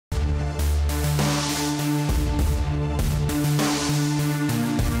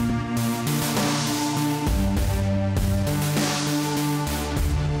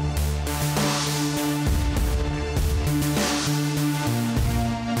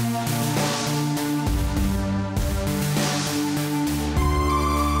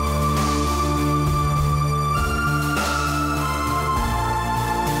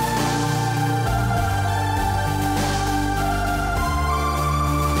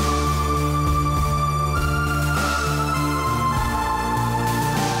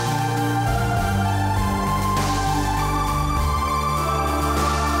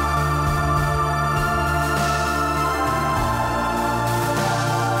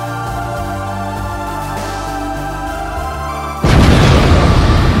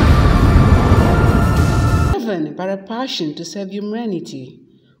driven by a passion to serve humanity,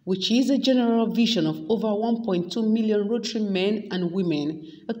 which is a general vision of over 1.2 million Rotary men and women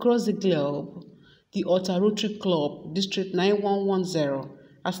across the globe. The Otta Rotary Club, District 9110,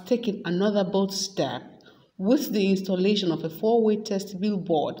 has taken another bold step with the installation of a four-way test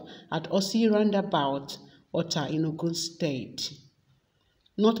billboard at Osi Roundabout, Otta in Ogun State.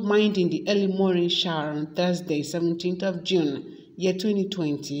 Not minding the early morning shower on Thursday, 17th of June, year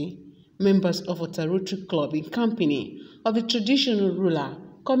 2020, members of Otta Rotary Club in company of the traditional ruler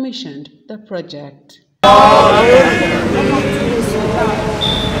commissioned the project.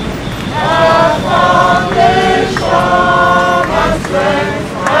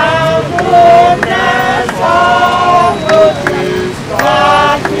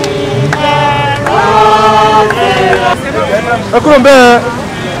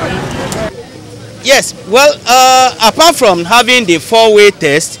 Yes, well, apart from having the four-way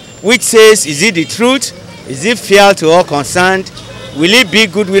test, which says, is it the truth, is it fair to all concerned, will it be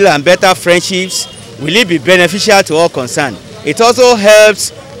goodwill and better friendships, will it be beneficial to all concerned, it also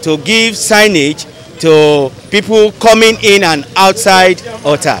helps to give signage to people coming in and outside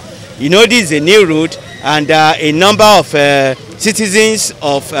Otta. You know, this is a new route, and a number of citizens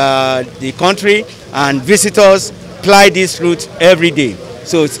of the country and visitors ply this route every day.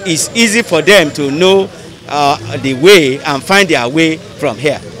 So it's easy for them to know the way and find their way from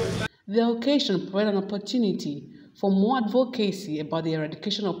here. The occasion provided an opportunity for more advocacy about the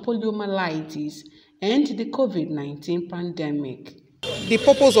eradication of poliomyelitis and the COVID-19 pandemic. The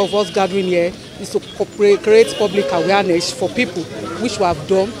purpose of us gathering here is to create public awareness for people, which we have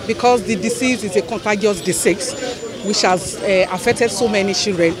done, because the disease is a contagious disease which has affected so many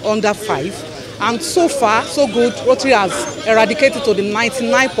children under 5. And so far, so good, Rotary has eradicated to the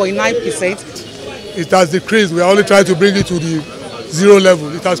 99.9%. It has decreased. We are only trying to bring it to the 0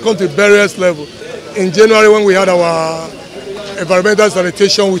 level. It has come to the barriers level. In January, when we had our environmental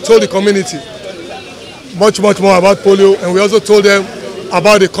sanitation, we told the community much more about polio, and we also told them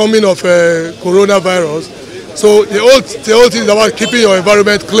about the coming of coronavirus. So the whole thing is about keeping your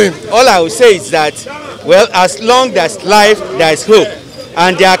environment clean. All I will say is that, well, as long as life, there is hope.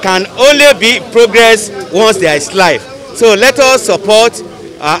 And there can only be progress once there is life. So let us support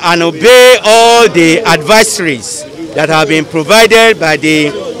and obey all the advisories that have been provided by the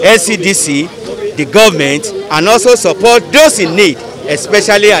LCDC, the government, and also support those in need,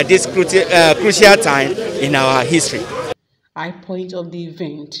 especially at this crucial time in our history. High point of the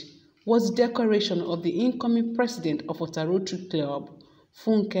event was the decoration of the incoming president of Otta Rotary Club,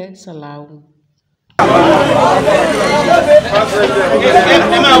 Funke Salau.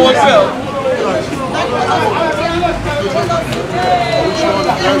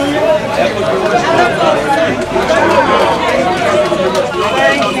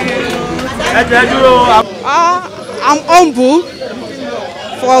 I'm humble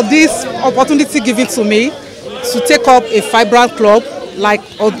for this opportunity given to me to take up a vibrant club like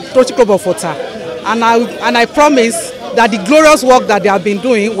Rotary Club of Otta, and I promise that the glorious work that they have been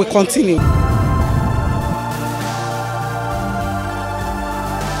doing will continue.